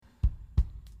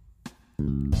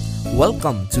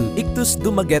Welcome to Ictus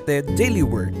Dumaguete Daily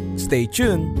Word. Stay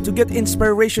tuned to get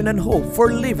inspiration and hope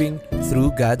for living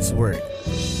through God's Word.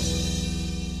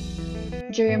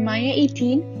 Jeremiah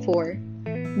 18:4.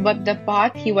 But the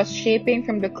pot he was shaping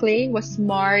from the clay was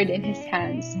marred in his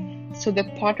hands. So the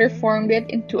potter formed it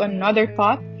into another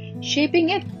pot, shaping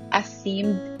it as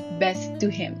seemed best to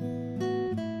him.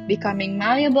 Becoming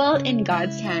malleable in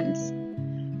God's hands.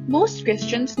 Most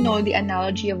Christians know the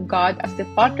analogy of God as the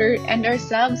potter and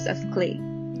ourselves as clay.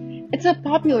 It's a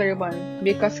popular one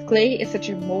because clay is such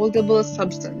a moldable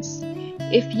substance.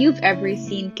 If you've ever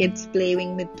seen kids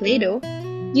playing with Play-Doh,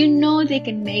 you know they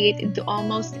can make it into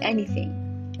almost anything.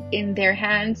 In their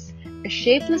hands, a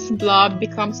shapeless blob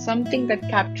becomes something that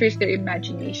captures their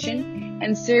imagination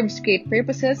and serves great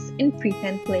purposes in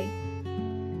pretend play.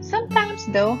 Sometimes,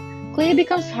 though, clay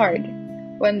becomes hard.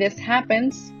 When this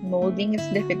happens, molding is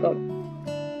difficult.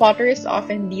 Potters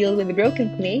often deal with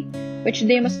broken clay, which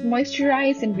they must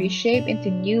moisturize and reshape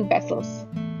into new vessels.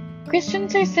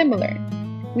 Christians are similar.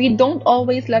 We don't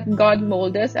always let God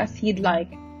mold us as He'd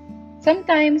like.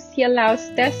 Sometimes He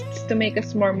allows tests to make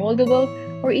us more moldable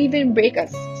or even break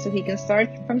us so He can start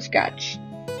from scratch.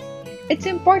 It's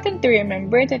important to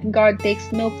remember that God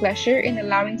takes no pleasure in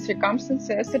allowing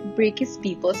circumstances that break His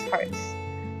people's hearts.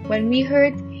 When we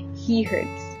hurt, He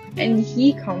hurts, and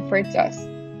He comforts us.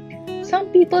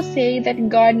 Some people say that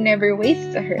God never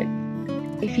wastes a hurt.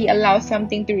 If He allows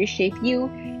something to reshape you,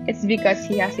 it's because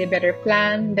He has a better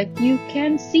plan that you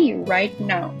can see right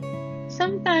now.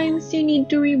 Sometimes you need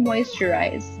to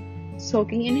re-moisturize,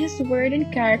 soaking in His word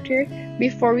and character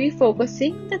before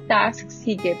refocusing the tasks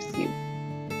He gives you.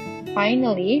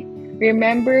 Finally,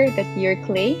 remember that you're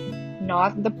clay,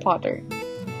 not the potter.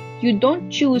 You don't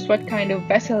choose what kind of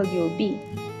vessel you'll be.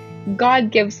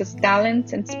 God gives us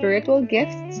talents and spiritual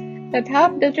gifts that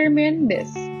help determine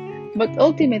this, but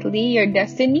ultimately your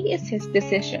destiny is His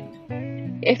decision.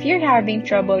 If you're having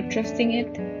trouble trusting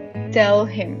it, tell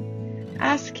Him.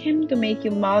 Ask Him to make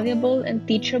you malleable and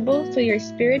teachable so your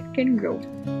spirit can grow.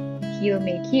 He'll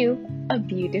make you a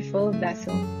beautiful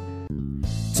vessel.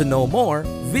 To know more,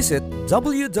 visit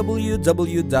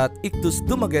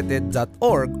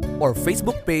www.ictusdumaguete.org or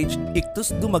Facebook page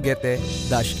Ictus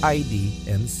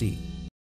Dumaguete-IDMC.